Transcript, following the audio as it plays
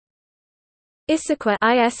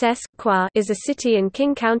Issaquah is a city in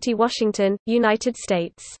King County, Washington, United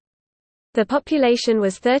States. The population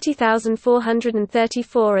was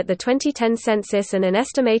 30,434 at the 2010 census and an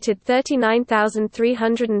estimated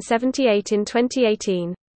 39,378 in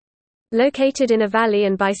 2018. Located in a valley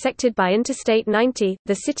and bisected by Interstate 90,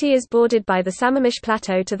 the city is bordered by the Sammamish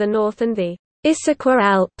Plateau to the north and the Issaquah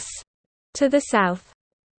Alps to the south.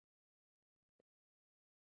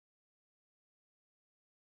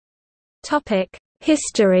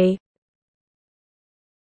 History.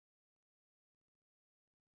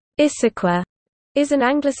 Issaquah is an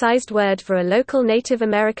anglicized word for a local Native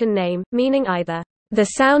American name, meaning either the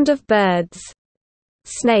sound of birds,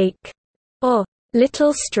 snake, or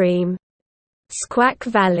little stream. Squak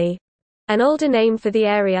Valley, an older name for the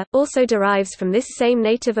area, also derives from this same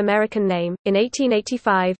Native American name. In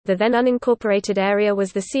 1885, the then unincorporated area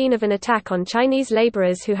was the scene of an attack on Chinese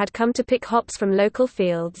laborers who had come to pick hops from local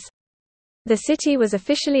fields. The city was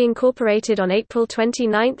officially incorporated on April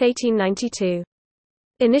 29, 1892.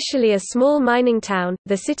 Initially a small mining town,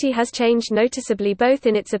 the city has changed noticeably both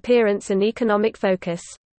in its appearance and economic focus.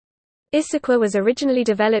 Issaquah was originally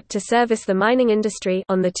developed to service the mining industry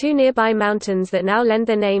on the two nearby mountains that now lend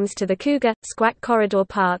their names to the Cougar, Squak Corridor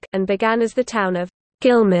Park, and began as the town of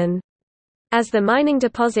Gilman. As the mining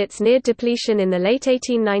deposits neared depletion in the late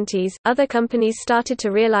 1890s, other companies started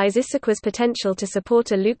to realize Issaquah's potential to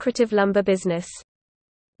support a lucrative lumber business.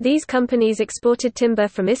 These companies exported timber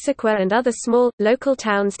from Issaquah and other small, local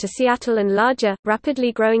towns to Seattle and larger,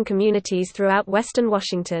 rapidly growing communities throughout western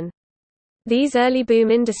Washington. These early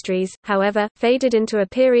boom industries, however, faded into a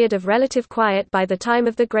period of relative quiet by the time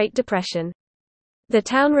of the Great Depression. The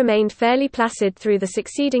town remained fairly placid through the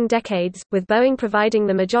succeeding decades, with Boeing providing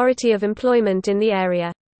the majority of employment in the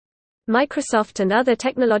area. Microsoft and other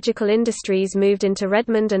technological industries moved into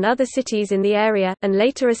Redmond and other cities in the area, and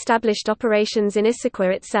later established operations in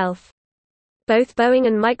Issaquah itself. Both Boeing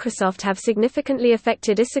and Microsoft have significantly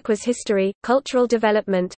affected Issaquah's history, cultural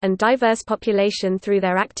development, and diverse population through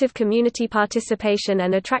their active community participation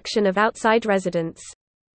and attraction of outside residents.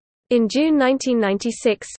 In June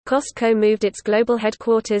 1996, Costco moved its global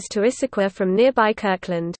headquarters to Issaquah from nearby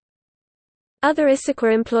Kirkland. Other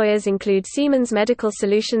Issaquah employers include Siemens Medical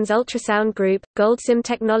Solutions Ultrasound Group, Goldsim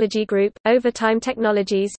Technology Group, Overtime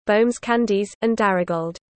Technologies, Boehm's Candies, and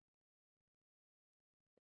Darigold.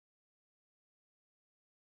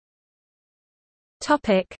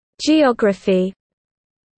 Geography.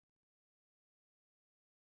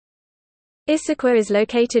 Issaquah is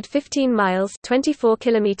located 15 miles (24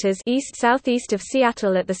 kilometers) east-southeast of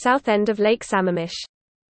Seattle at the south end of Lake Sammamish.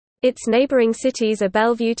 Its neighboring cities are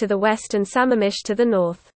Bellevue to the west and Sammamish to the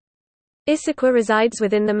north. Issaquah resides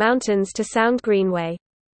within the mountains to Sound Greenway.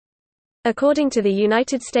 According to the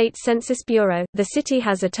United States Census Bureau, the city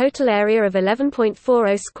has a total area of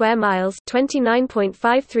 11.40 square miles,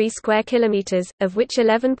 29.53 square kilometers, of which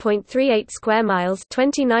 11.38 square miles,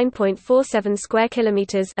 29.47 square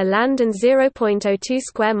kilometers are land and 0.02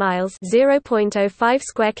 square miles, 0.05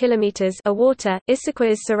 square kilometers are water.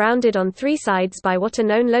 Issaquah is surrounded on three sides by what are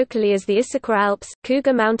known locally as the Issaquah Alps,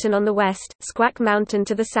 Cougar Mountain on the west, Squak Mountain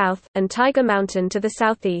to the south, and Tiger Mountain to the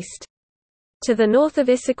southeast. To the north of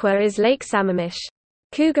Issaquah is Lake Sammamish.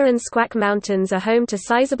 Cougar and Squak Mountains are home to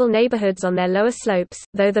sizable neighborhoods on their lower slopes,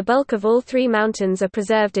 though the bulk of all three mountains are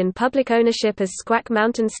preserved in public ownership as Squak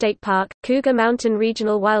Mountain State Park, Cougar Mountain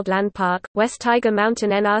Regional Wildland Park, West Tiger Mountain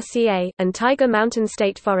NRCA, and Tiger Mountain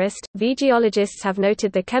State Forest. Geologists have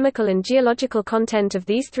noted the chemical and geological content of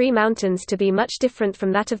these three mountains to be much different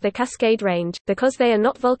from that of the Cascade Range, because they are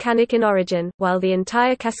not volcanic in origin, while the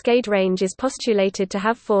entire Cascade Range is postulated to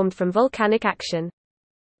have formed from volcanic action.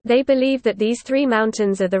 They believe that these three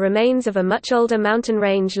mountains are the remains of a much older mountain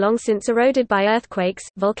range long since eroded by earthquakes,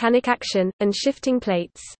 volcanic action, and shifting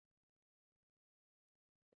plates.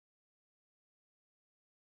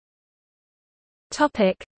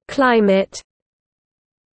 Climate.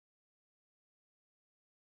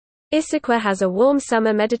 Issaquah has a warm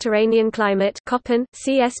summer Mediterranean climate Köppen,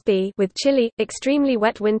 CSB, with chilly, extremely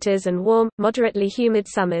wet winters and warm, moderately humid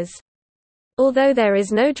summers. Although there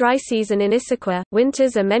is no dry season in Issaquah,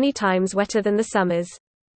 winters are many times wetter than the summers.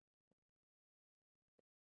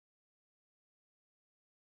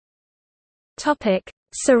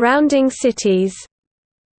 Surrounding cities.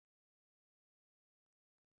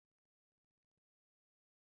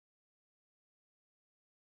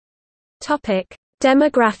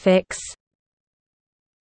 Demographics.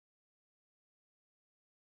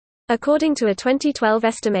 According to a 2012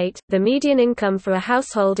 estimate, the median income for a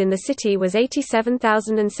household in the city was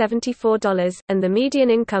 $87,074, and the median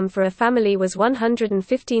income for a family was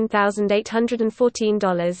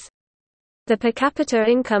 $115,814. The per capita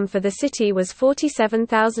income for the city was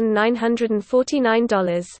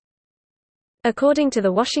 $47,949. According to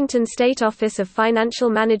the Washington State Office of Financial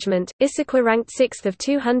Management, Issaquah ranked 6th of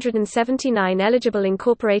 279 eligible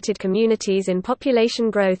incorporated communities in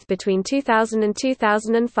population growth between 2000 and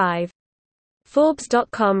 2005.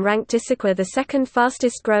 Forbes.com ranked Issaquah the second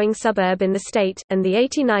fastest growing suburb in the state, and the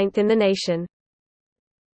 89th in the nation.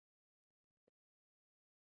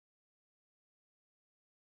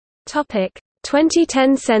 Topic: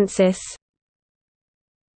 2010 census.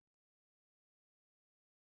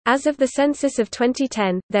 As of the census of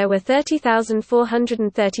 2010, there were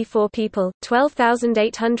 30,434 people,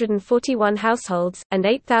 12,841 households, and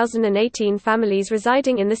 8,018 families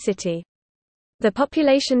residing in the city. The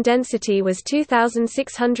population density was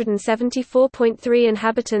 2,674.3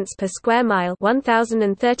 inhabitants per square mile,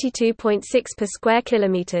 1,032.6 per square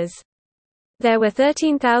kilometers. There were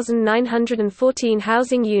 13,914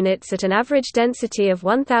 housing units at an average density of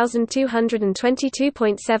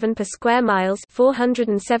 1,222.7 per square miles,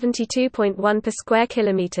 472.1 per square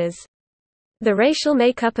kilometers. The racial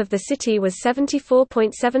makeup of the city was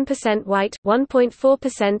 74.7% white,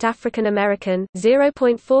 1.4% African American,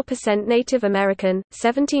 0.4% Native American,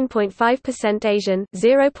 17.5% Asian,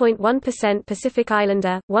 0.1% Pacific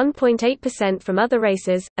Islander, 1.8% from other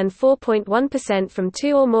races, and 4.1% from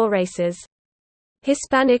two or more races.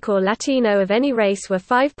 Hispanic or Latino of any race were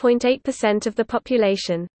 5.8% of the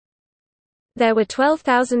population. There were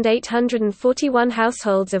 12,841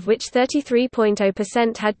 households, of which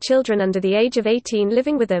 33.0% had children under the age of 18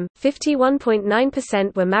 living with them,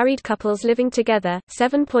 51.9% were married couples living together,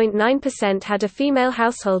 7.9% had a female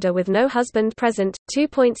householder with no husband present,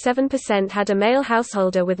 2.7% had a male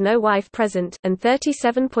householder with no wife present, and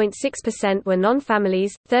 37.6% were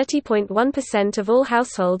non-families. 30.1% of all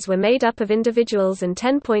households were made up of individuals, and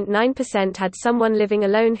 10.9% had someone living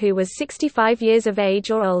alone who was 65 years of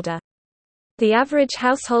age or older. The average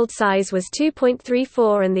household size was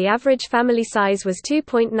 2.34 and the average family size was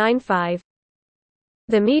 2.95.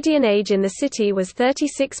 The median age in the city was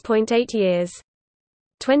 36.8 years.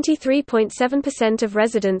 23.7% of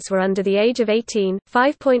residents were under the age of 18,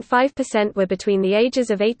 5.5% were between the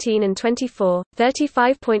ages of 18 and 24,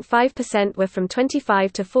 35.5% were from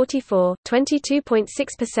 25 to 44,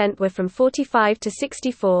 22.6% were from 45 to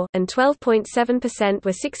 64, and 12.7%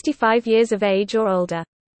 were 65 years of age or older.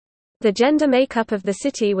 The gender makeup of the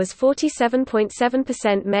city was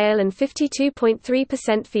 47.7% male and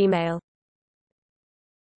 52.3% female.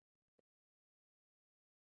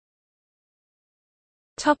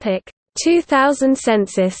 Topic: 2000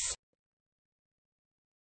 census.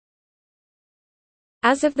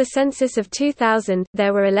 As of the census of 2000,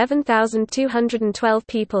 there were 11,212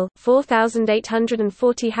 people,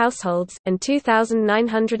 4,840 households, and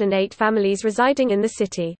 2,908 families residing in the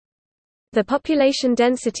city. The population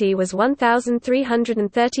density was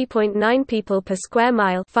 1,330.9 people per square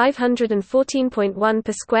mile, 514.1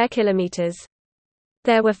 per square kilometers.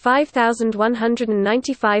 There were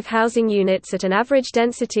 5,195 housing units at an average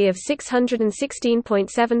density of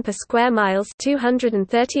 616.7 per square miles,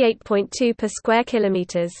 238.2 per square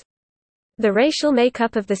kilometers. The racial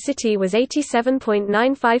makeup of the city was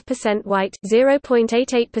 87.95% white,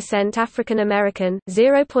 0.88% African American,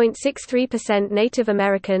 0.63% Native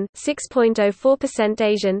American, 6.04%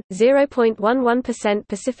 Asian, 0.11%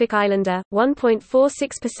 Pacific Islander,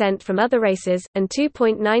 1.46% from other races, and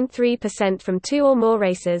 2.93% from two or more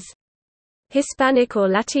races. Hispanic or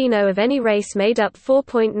Latino of any race made up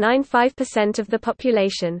 4.95% of the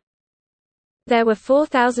population. There were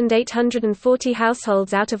 4,840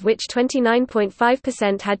 households, out of which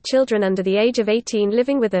 29.5% had children under the age of 18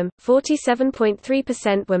 living with them,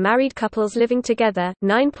 47.3% were married couples living together,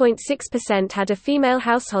 9.6% had a female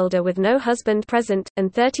householder with no husband present,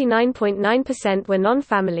 and 39.9% were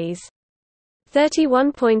non-families.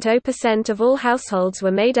 31.0% of all households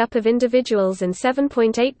were made up of individuals, and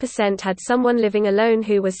 7.8% had someone living alone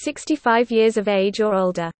who was 65 years of age or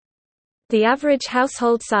older. The average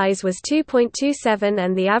household size was 2.27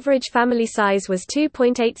 and the average family size was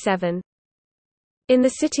 2.87. In the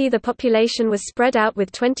city, the population was spread out,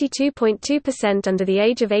 with 22.2% under the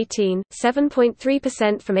age of 18,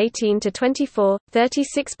 7.3% from 18 to 24,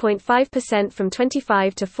 36.5% from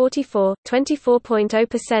 25 to 44,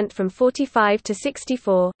 24.0% from 45 to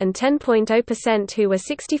 64, and 10.0% who were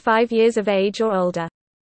 65 years of age or older.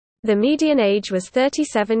 The median age was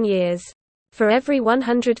 37 years. For every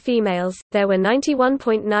 100 females, there were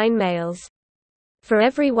 91.9 males. For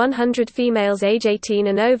every 100 females age 18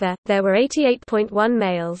 and over, there were 88.1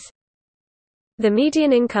 males. The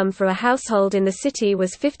median income for a household in the city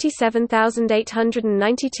was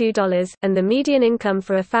 $57,892, and the median income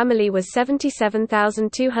for a family was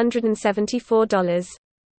 $77,274.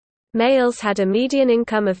 Males had a median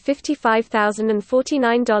income of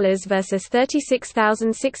 $55,049 versus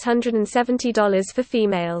 $36,670 for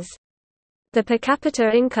females. The per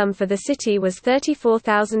capita income for the city was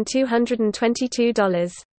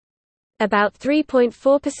 $34,222. About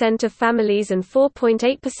 3.4% of families and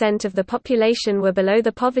 4.8% of the population were below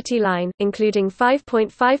the poverty line, including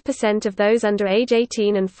 5.5% of those under age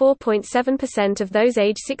 18 and 4.7% of those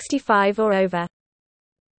age 65 or over.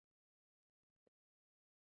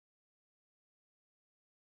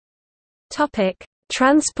 Topic: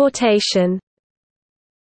 Transportation.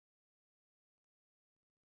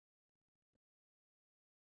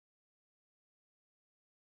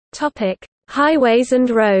 Topic: Highways and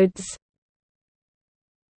roads.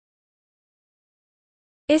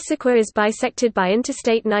 Issaquah is bisected by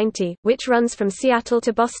Interstate 90, which runs from Seattle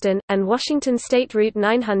to Boston, and Washington State Route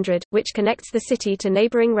 900, which connects the city to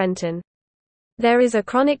neighboring Renton. There is a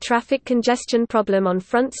chronic traffic congestion problem on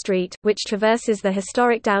Front Street, which traverses the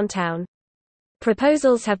historic downtown.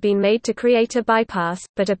 Proposals have been made to create a bypass,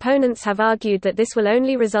 but opponents have argued that this will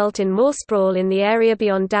only result in more sprawl in the area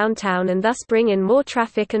beyond downtown and thus bring in more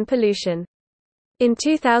traffic and pollution. In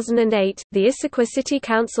 2008, the Issaquah City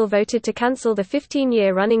Council voted to cancel the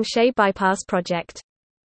 15-year running Shea Bypass project.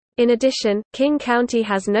 In addition, King County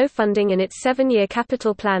has no funding in its 7-year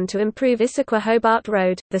capital plan to improve Issaquah-Hobart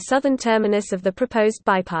Road, the southern terminus of the proposed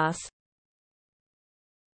bypass.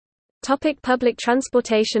 Public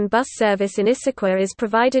transportation. Bus service in Issaquah is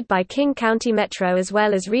provided by King County Metro as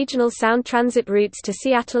well as regional Sound Transit routes to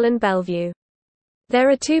Seattle and Bellevue. There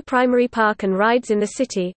are two primary park and rides in the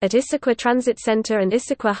city, at Issaquah Transit Center and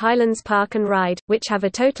Issaquah Highlands Park and Ride, which have a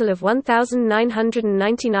total of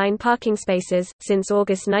 1,999 parking spaces. Since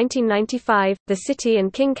August 1995, the city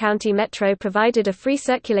and King County Metro provided a free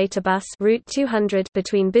circulator bus Route 200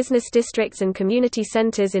 between business districts and community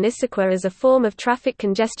centers in Issaquah as a form of traffic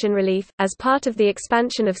congestion relief. As part of the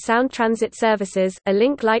expansion of Sound Transit services, a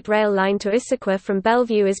Link light rail line to Issaquah from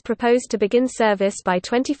Bellevue is proposed to begin service by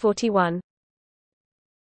 2041.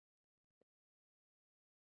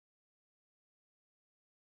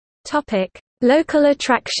 Local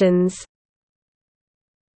attractions.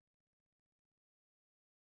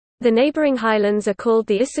 The neighboring highlands are called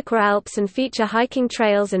the Issaquah Alps and feature hiking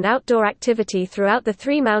trails and outdoor activity throughout the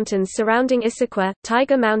three mountains surrounding Issaquah: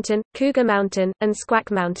 Tiger Mountain, Cougar Mountain, and Squak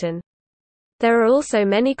Mountain. There are also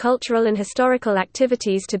many cultural and historical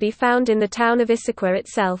activities to be found in the town of Issaquah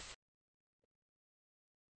itself.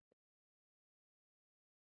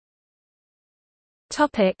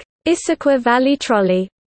 Issaquah Valley Trolley.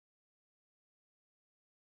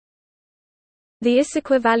 The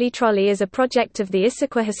Issaquah Valley Trolley is a project of the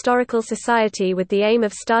Issaquah Historical Society with the aim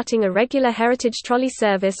of starting a regular heritage trolley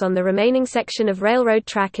service on the remaining section of railroad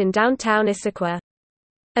track in downtown Issaquah.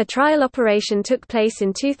 A trial operation took place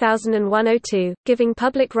in 2001-02, giving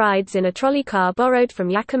public rides in a trolley car borrowed from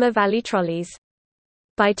Yakima Valley Trolleys.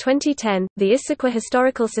 By 2010, the Issaquah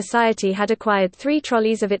Historical Society had acquired 3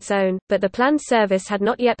 trolleys of its own, but the planned service had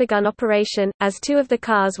not yet begun operation, as 2 of the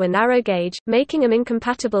cars were narrow gauge, making them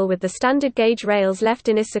incompatible with the standard gauge rails left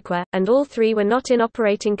in Issaquah, and all 3 were not in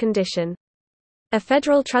operating condition. A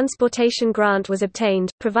federal transportation grant was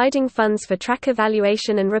obtained, providing funds for track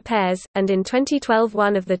evaluation and repairs, and in 2012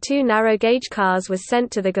 one of the 2 narrow gauge cars was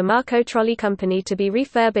sent to the Gamarco Trolley Company to be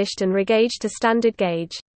refurbished and regauged to standard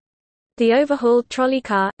gauge. The overhauled trolley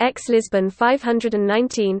car, ex-Lisbon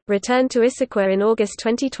 519, returned to Issaquah in August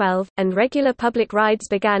 2012, and regular public rides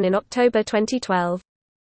began in October 2012.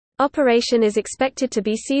 Operation is expected to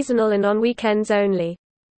be seasonal and on weekends only.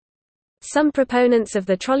 Some proponents of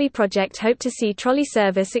the trolley project hope to see trolley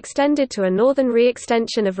service extended to a northern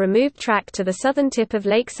re-extension of removed track to the southern tip of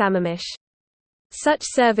Lake Sammamish. Such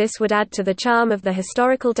service would add to the charm of the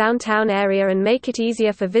historical downtown area and make it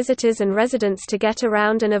easier for visitors and residents to get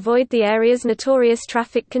around and avoid the area's notorious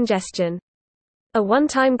traffic congestion. A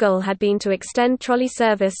one-time goal had been to extend trolley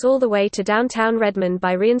service all the way to downtown Redmond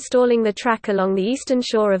by reinstalling the track along the eastern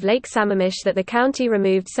shore of Lake Sammamish that the county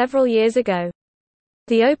removed several years ago.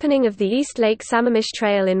 The opening of the East Lake Sammamish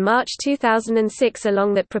Trail in March 2006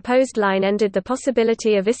 along that proposed line ended the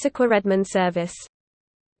possibility of Issaquah-Redmond service.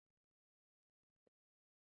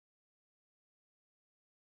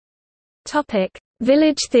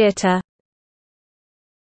 Village Theatre.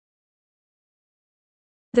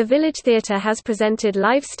 The Village Theatre has presented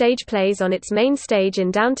live stage plays on its main stage in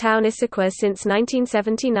downtown Issaquah since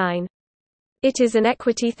 1979. It is an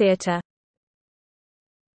equity theatre.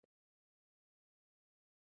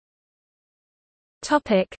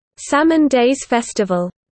 Salmon Days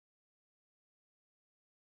Festival.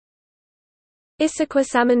 Issaquah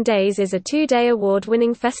Salmon Days is a 2-day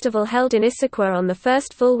award-winning festival held in Issaquah on the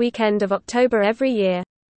first full weekend of October every year.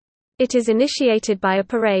 It is initiated by a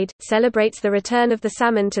parade, celebrates the return of the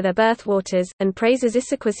salmon to their birth waters, and praises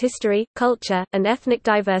Issaquah's history, culture, and ethnic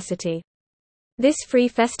diversity. This free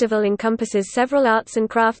festival encompasses several arts and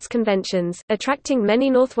crafts conventions, attracting many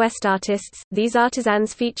Northwest artists. These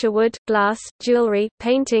artisans feature wood, glass, jewelry,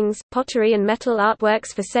 paintings, pottery and metal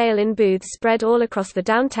artworks for sale in booths spread all across the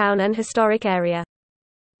downtown and historic area.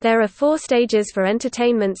 There are 4 stages for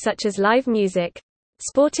entertainment such as live music.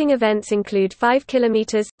 Sporting events include 5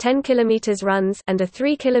 km, 10 km runs, and a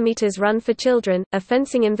 3 km run for children, a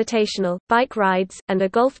fencing invitational, bike rides, and a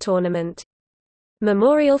golf tournament.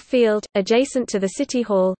 Memorial Field, adjacent to the City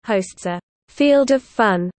Hall, hosts a Field of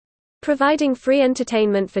Fun, providing free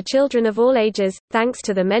entertainment for children of all ages, thanks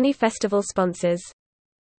to the many festival sponsors.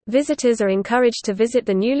 Visitors are encouraged to visit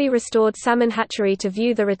the newly restored Salmon Hatchery to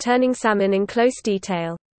view the returning salmon in close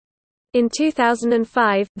detail. In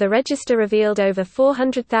 2005, the register revealed over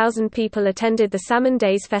 400,000 people attended the Salmon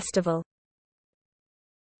Days Festival.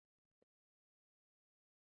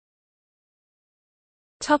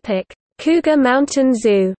 Cougar Mountain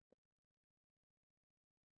Zoo.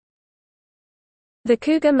 The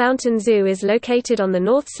Cougar Mountain Zoo is located on the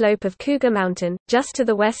north slope of Cougar Mountain, just to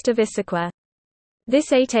the west of Issaquah.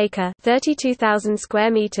 This 8-acre (32,000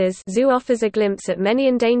 square meters) zoo offers a glimpse at many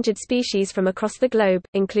endangered species from across the globe,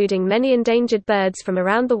 including many endangered birds from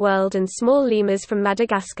around the world and small lemurs from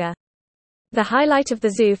Madagascar. The highlight of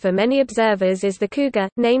the zoo for many observers is the cougar,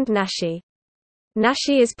 named Nashi.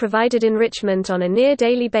 Nashi is provided enrichment on a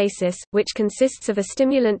near-daily basis, which consists of a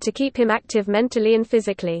stimulant to keep him active mentally and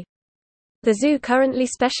physically. The zoo currently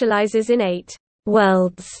specializes in 8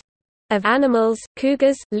 worlds of animals: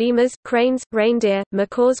 cougars, lemurs, cranes, reindeer,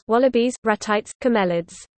 macaws, wallabies, ratites,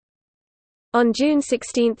 camelids. On June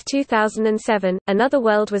 16, 2007, another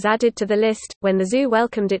world was added to the list, when the zoo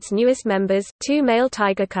welcomed its newest members, 2 male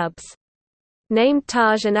tiger cubs. Named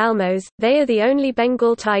Taj and Almos, they are the only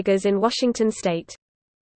Bengal tigers in Washington state.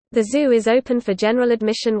 The zoo is open for general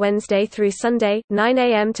admission Wednesday through Sunday, 9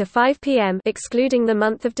 a.m. to 5 p.m., excluding the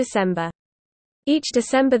month of December. Each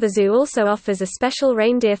December the zoo also offers a special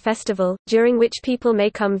reindeer festival, during which people may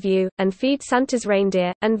come view, and feed Santa's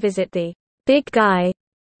reindeer, and visit the big guy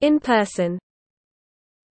in person.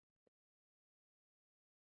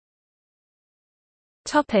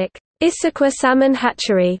 Issaquah Salmon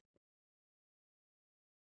Hatchery.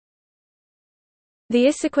 The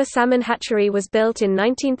Issaquah Salmon Hatchery was built in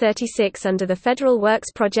 1936 under the Federal Works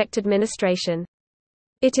Project Administration.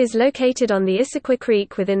 It is located on the Issaquah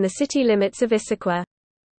Creek within the city limits of Issaquah.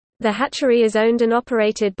 The hatchery is owned and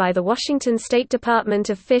operated by the Washington State Department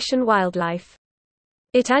of Fish and Wildlife.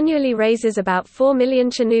 It annually raises about 4 million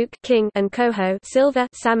Chinook, king, and coho silver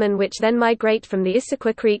salmon, which then migrate from the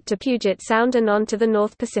Issaquah Creek to Puget Sound and on to the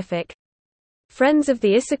North Pacific. Friends of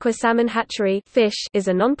the Issaquah Salmon Hatchery is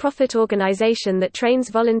a non-profit organization that trains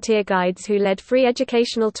volunteer guides who lead free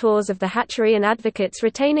educational tours of the hatchery and advocates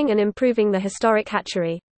retaining and improving the historic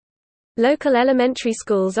hatchery. Local elementary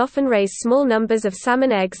schools often raise small numbers of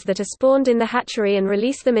salmon eggs that are spawned in the hatchery and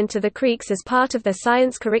release them into the creeks as part of their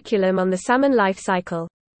science curriculum on the salmon life cycle.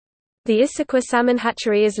 The Issaquah Salmon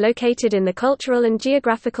Hatchery is located in the cultural and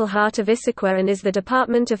geographical heart of Issaquah and is the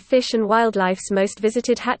Department of Fish and Wildlife's most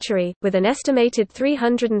visited hatchery, with an estimated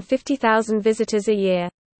 350,000 visitors a year.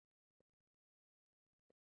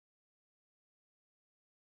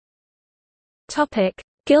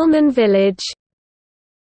 Gilman Village.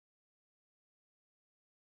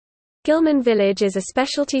 Gilman Village is a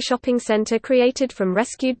specialty shopping center created from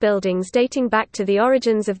rescued buildings dating back to the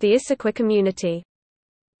origins of the Issaquah community.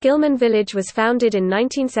 Gilman Village was founded in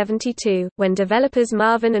 1972, when developers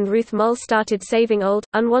Marvin and Ruth Mull started saving old,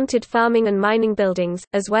 unwanted farming and mining buildings,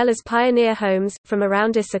 as well as pioneer homes, from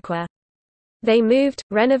around Issaquah. They moved,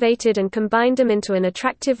 renovated and combined them into an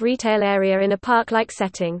attractive retail area in a park-like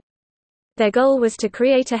setting. Their goal was to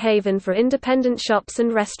create a haven for independent shops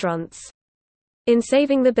and restaurants. In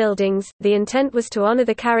saving the buildings, the intent was to honor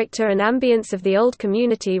the character and ambience of the old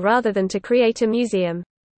community rather than to create a museum.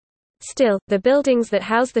 Still, the buildings that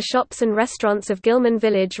house the shops and restaurants of Gilman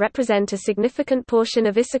Village represent a significant portion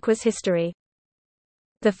of Issaquah's history.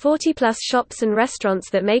 The 40-plus shops and restaurants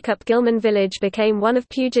that make up Gilman Village became one of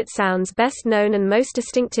Puget Sound's best-known and most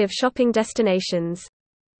distinctive shopping destinations.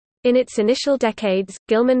 In its initial decades,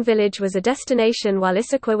 Gilman Village was a destination while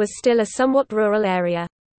Issaquah was still a somewhat rural area.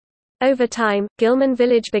 Over time, Gilman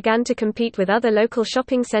Village began to compete with other local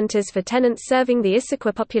shopping centers for tenants serving the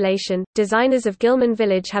Issaquah population. Designers of Gilman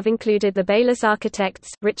Village have included the Bayless architects,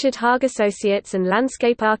 Richard Haag Associates, and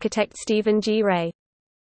landscape architect Stephen G. Ray.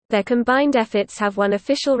 Their combined efforts have won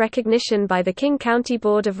official recognition by the King County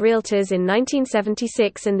Board of Realtors in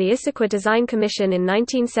 1976 and the Issaquah Design Commission in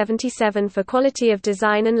 1977 for quality of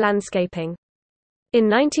design and landscaping. In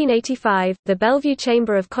 1985, the Bellevue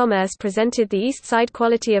Chamber of Commerce presented the Eastside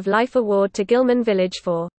Quality of Life Award to Gilman Village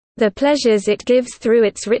for the pleasures it gives through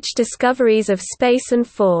its rich discoveries of space and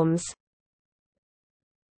forms.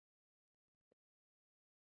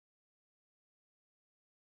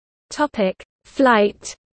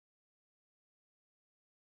 Flight.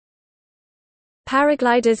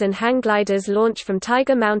 Paragliders and hang gliders launch from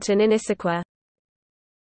Cougar Mountain in Issaquah.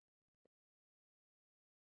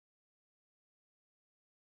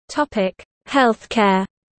 Healthcare.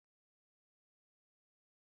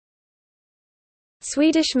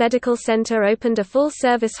 Swedish Medical Center opened a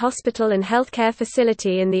full-service hospital and healthcare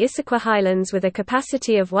facility in the Issaquah Highlands with a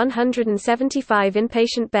capacity of 175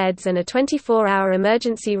 inpatient beds and a 24-hour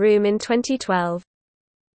emergency room in 2012.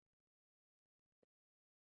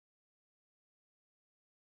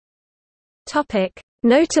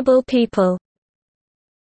 Notable people.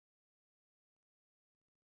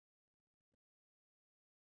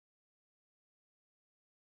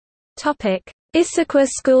 Issaquah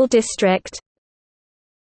School District.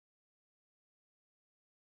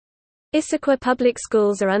 Issaquah Public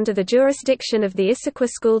Schools are under the jurisdiction of the Issaquah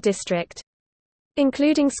School District.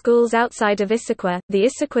 Including schools outside of Issaquah, the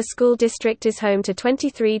Issaquah School District is home to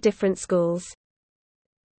 23 different schools.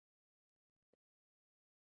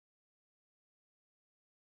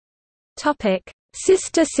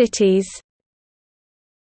 Sister cities.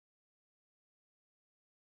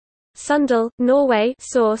 Sundal, Norway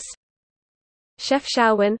source.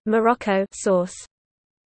 Chefchaouen, Morocco source.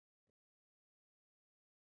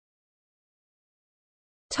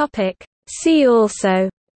 See also: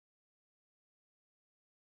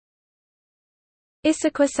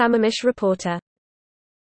 Issaquah Sammamish Reporter.